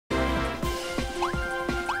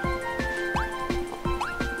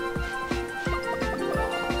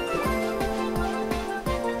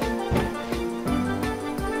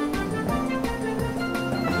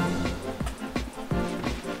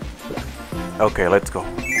Okay, let's go.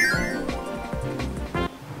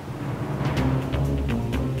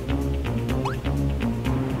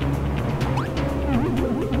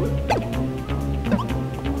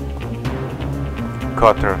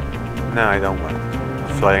 Cutter. No, I don't want.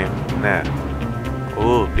 Flame. Nah.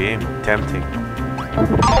 Ooh, beam. Tempting.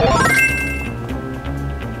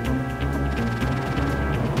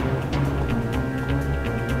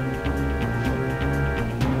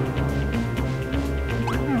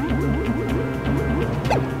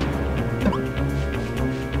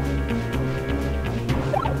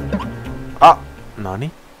 Ah! Nani?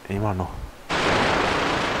 今の。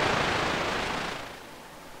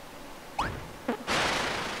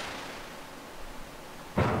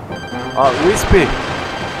あ、Whispy!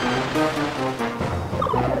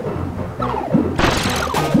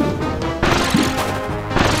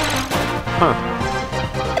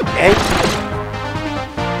 えい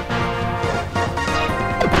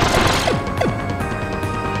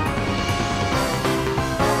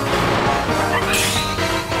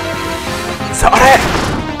それ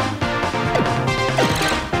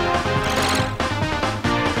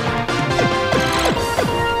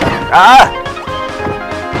あ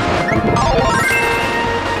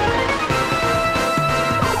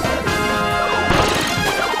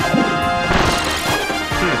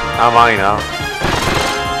あ甘いな。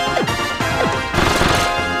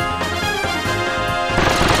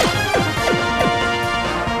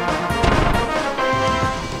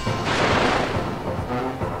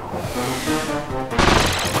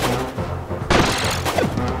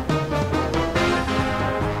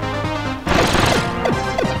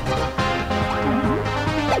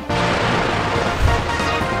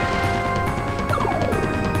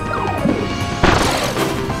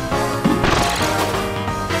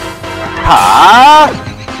はあ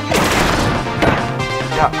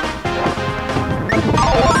いや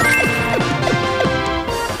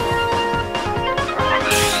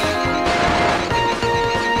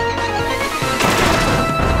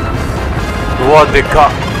うわでか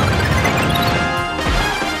っ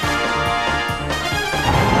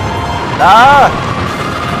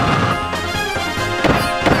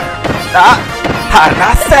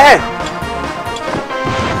離せ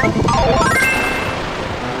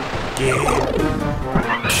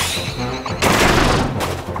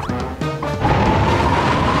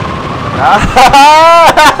あ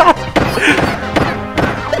は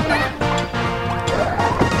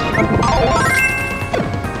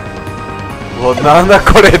おなんだ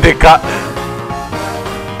これでかっ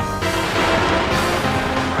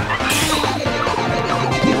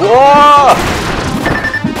おお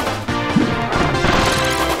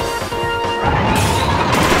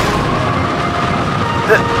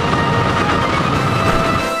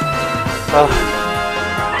あ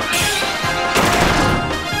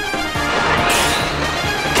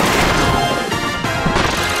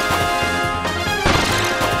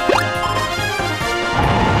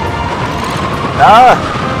あ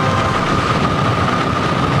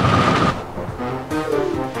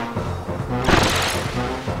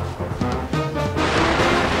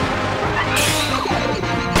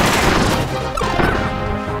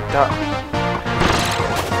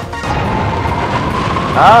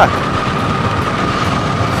あ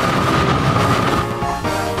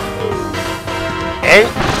えい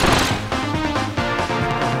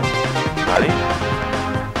何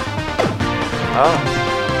あ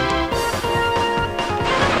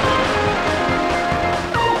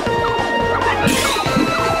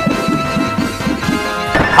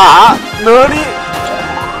はあ何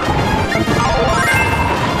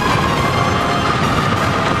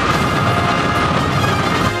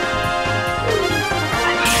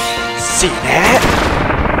死ね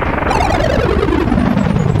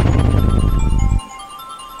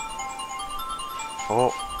お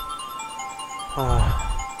はあ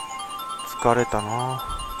疲れたな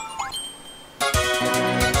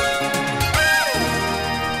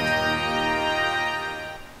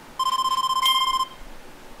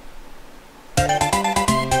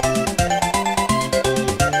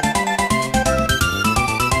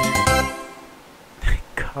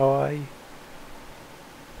かわいい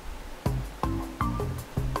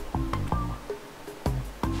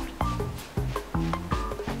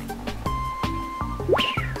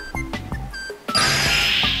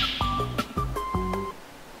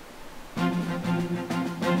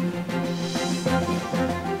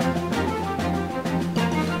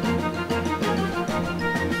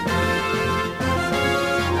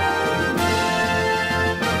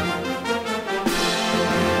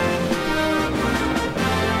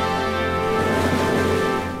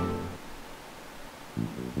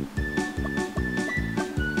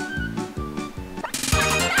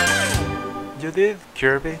You did,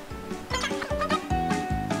 Kirby.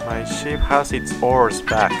 My ship has its oars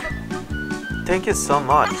back. Thank you so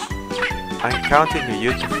much. I'm counting on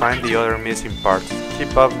you to find the other missing parts.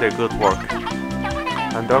 Keep up the good work.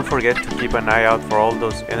 And don't forget to keep an eye out for all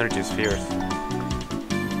those energy spheres.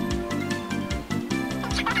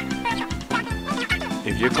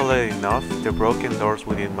 If you collect enough, the broken doors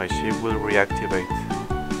within my ship will reactivate.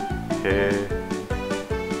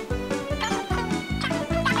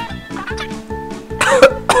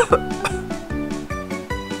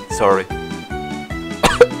 Sorry.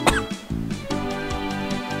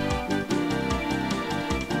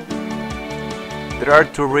 There are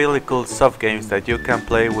two really cool soft games that you can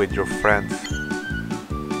play with your friends.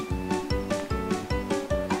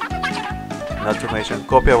 Not to mention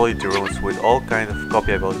copyability rooms with all kinds of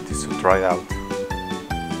copy abilities to try out.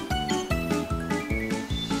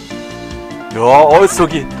 Oh, it's so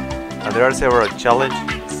good! And there are several challenge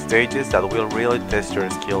stages that will really test your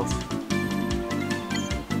skills.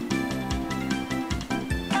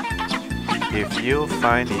 If you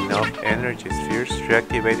find enough energy spheres,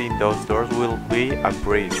 reactivating those doors will be a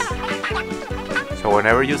breeze. So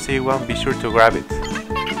whenever you see one, be sure to grab it.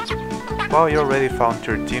 Wow, you already found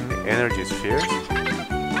 13 energy spheres?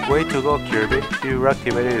 Way to go, Kirby, you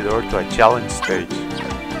reactivated the door to a challenge stage.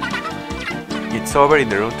 It's over in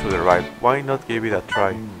the room to the right, why not give it a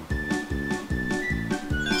try?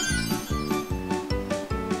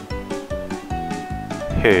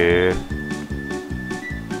 Hey.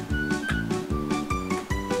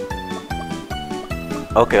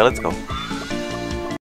 Okay, let's go.